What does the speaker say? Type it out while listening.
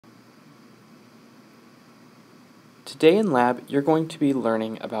Today in lab, you're going to be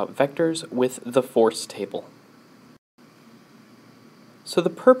learning about vectors with the force table. So the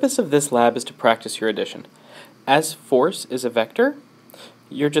purpose of this lab is to practice your addition. As force is a vector,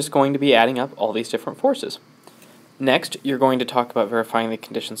 you're just going to be adding up all these different forces. Next, you're going to talk about verifying the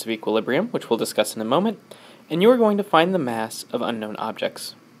conditions of equilibrium, which we'll discuss in a moment, and you're going to find the mass of unknown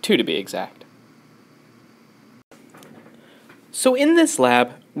objects, 2 to be exact. So in this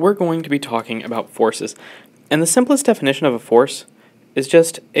lab, we're going to be talking about forces, and the simplest definition of a force is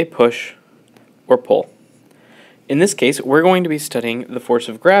just a push or pull. In this case, we're going to be studying the force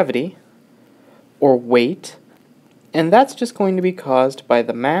of gravity, or weight, and that's just going to be caused by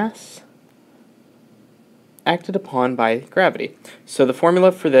the mass acted upon by gravity. So the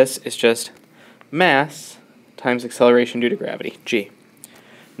formula for this is just mass times acceleration due to gravity, g.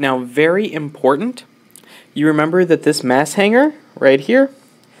 Now, very important, you remember that this mass hanger right here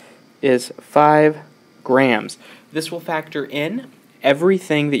is 5 grams. This will factor in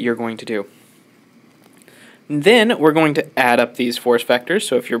everything that you're going to do. Then we're going to add up these force vectors.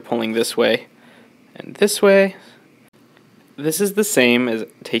 So if you're pulling this way and this way, this is the same as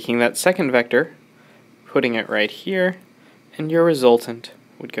taking that second vector, putting it right here, and your resultant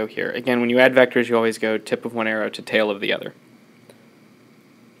would go here. Again, when you add vectors, you always go tip of one arrow to tail of the other.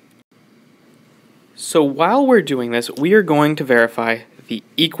 So while we're doing this, we are going to verify the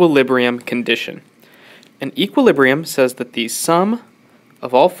equilibrium condition. And equilibrium says that the sum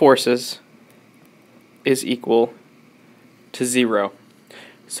of all forces is equal to 0.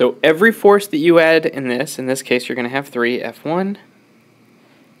 So every force that you add in this case you're going to have 3, F1,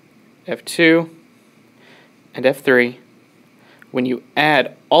 F2, and F3. When you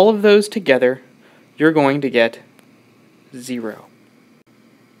add all of those together, you're going to get 0.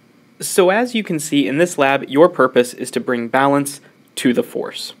 So as you can see in this lab, your purpose is to bring balance to the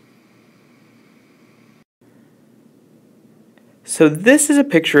force. So this is a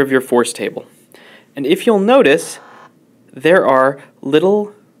picture of your force table. And if you'll notice, there are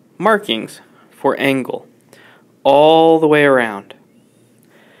little markings for angle all the way around.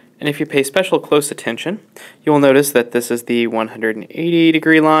 And if you pay special close attention, you'll notice that this is the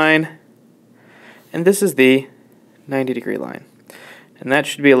 180-degree line, and this is the 90-degree line. And that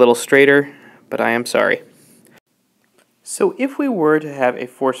should be a little straighter, but I am sorry. So if we were to have a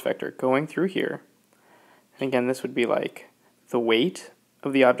force vector going through here, and again this would be like the weight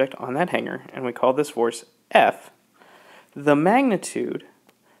of the object on that hanger, and we call this force F, the magnitude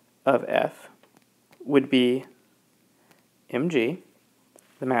of F would be mg,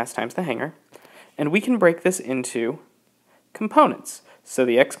 the mass times the hanger, and we can break this into components. So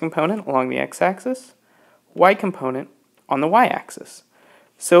the x component along the x-axis, y component on the y-axis.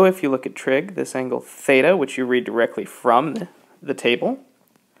 So if you look at trig, this angle theta, which you read directly from the table,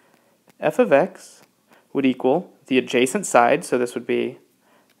 f of x would equal the adjacent side, so this would be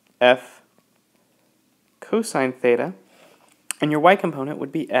f cosine theta, and your y component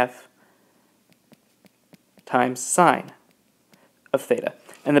would be f times sine of theta.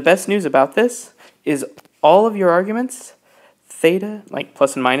 And the best news about this is all of your arguments, theta, like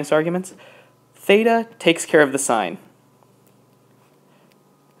plus and minus arguments, theta takes care of the sine.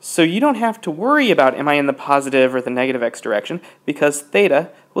 So you don't have to worry about am I in the positive or the negative x direction, because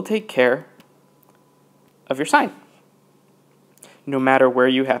theta will take care of your sine, no matter where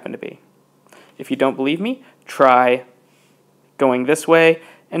you happen to be. If you don't believe me, try going this way,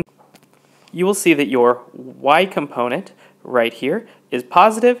 and you will see that your y component right here is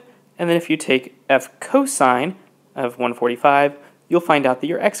positive, and then if you take f cosine of 145, you'll find out that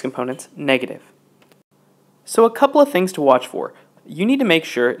your x component's negative. So a couple of things to watch for. You need to make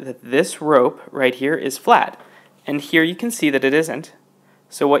sure that this rope right here is flat, and here you can see that it isn't.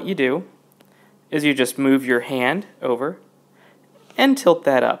 So what you do is you just move your hand over and tilt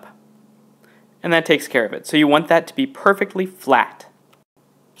that up, and that takes care of it. So you want that to be perfectly flat.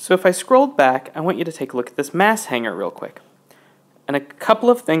 So if I scrolled back, I want you to take a look at this mass hanger real quick. And a couple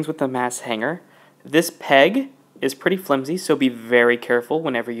of things with the mass hanger. This peg is pretty flimsy, so be very careful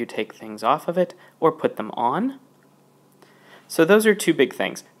whenever you take things off of it or put them on. So those are 2 big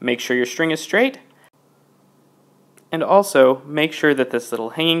things. Make sure your string is straight, and also make sure that this little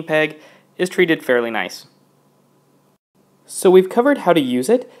hanging peg is treated fairly nice. So we've covered how to use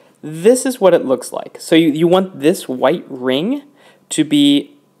it. This is what it looks like. So you want this white ring to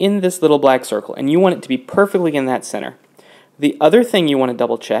be in this little black circle, and you want it to be perfectly in that center. The other thing you want to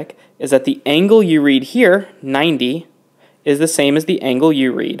double check is that the angle you read here, 90, is the same as the angle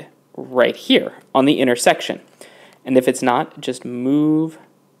you read right here on the intersection. And if it's not, just move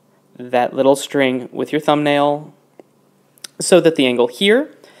that little string with your thumbnail so that the angle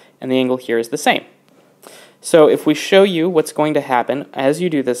here and the angle here is the same. So if we show you what's going to happen as you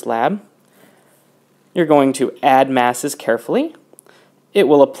do this lab, you're going to add masses carefully. It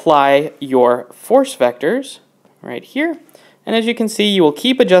will apply your force vectors right here. And as you can see, you will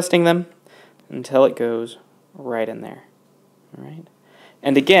keep adjusting them until it goes right in there. All right.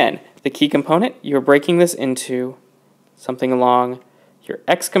 And again, the key component, you're breaking this into something along your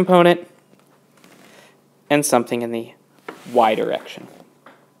x component and something in the y direction.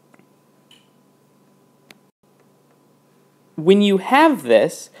 When you have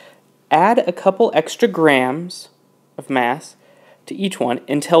this, add a couple extra grams of mass to each one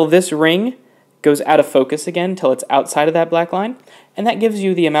until this ring goes out of focus again, until it's outside of that black line, and that gives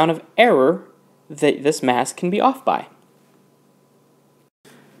you the amount of error that this mass can be off by.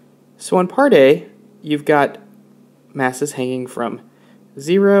 So on part A, you've got masses hanging from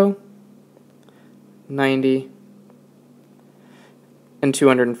 0, 90, and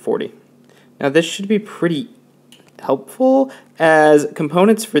 240. Now this should be pretty helpful, as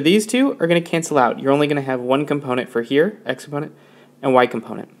components for these two are going to cancel out. You're only going to have one component for here, x component, and y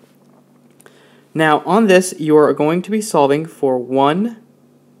component. Now on this, you are going to be solving for one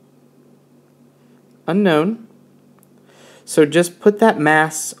unknown. So just put that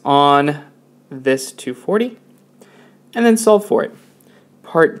mass on this 240 and then solve for it.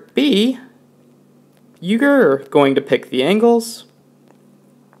 Part B, you're going to pick the angles.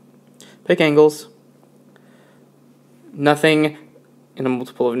 Pick angles. Nothing in a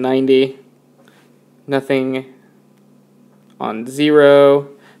multiple of 90. Nothing on 0.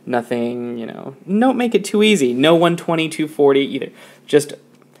 Nothing, don't make it too easy. No 120, 240 either. Just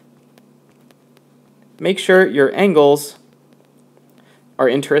make sure your angles are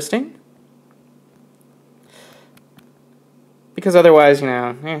interesting, because otherwise,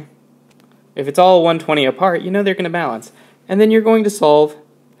 if it's all 120 apart, they're going to balance. And then you're going to solve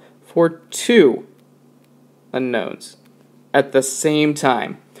for two unknowns at the same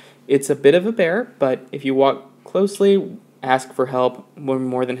time. It's a bit of a bear, but if you walk closely, ask for help. We're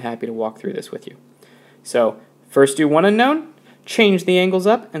more than happy to walk through this with you. So first do one unknown, change the angles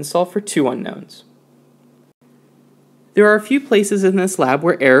up, and solve for two unknowns. There are a few places in this lab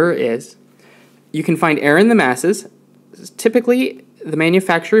where error is. You can find error in the masses. Typically, the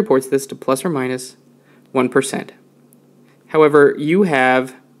manufacturer reports this to plus or minus 1%. However, you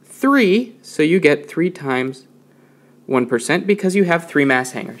have 3, so you get 3 times 1% because you have 3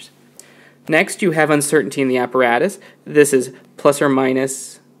 mass hangers. Next, you have uncertainty in the apparatus. This is plus or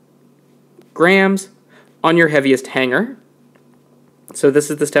minus grams on your heaviest hanger. So this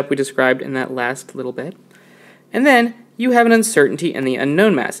is the step we described in that last little bit. And then you have an uncertainty in the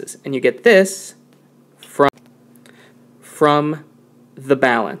unknown masses, and you get this from the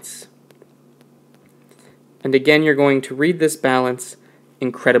balance. And again, you're going to read this balance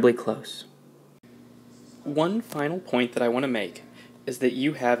incredibly close. One final point that I want to make is that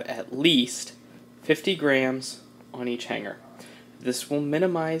you have at least 50 grams on each hanger. This will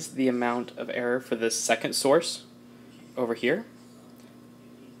minimize the amount of error for this second source over here,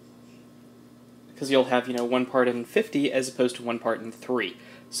 because you'll have, one part in 50 as opposed to one part in 3.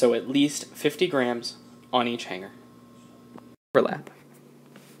 So at least 50 grams on each hanger. Overlap.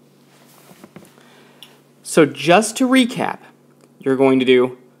 So just to recap, you're going to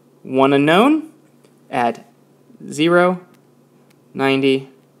do one unknown at 0, 90,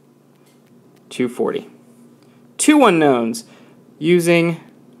 240. Two unknowns using,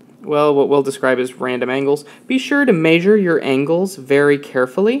 what we'll describe as random angles. Be sure to measure your angles very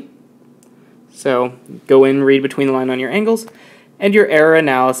carefully. So go in, read between the line on your angles, and your error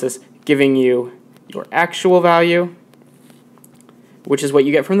analysis giving you your actual value, which is what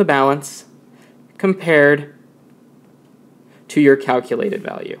you get from the balance, compared to your calculated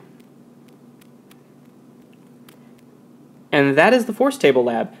value. And that is the force table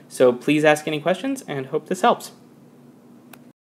lab. So please ask any questions and hope this helps.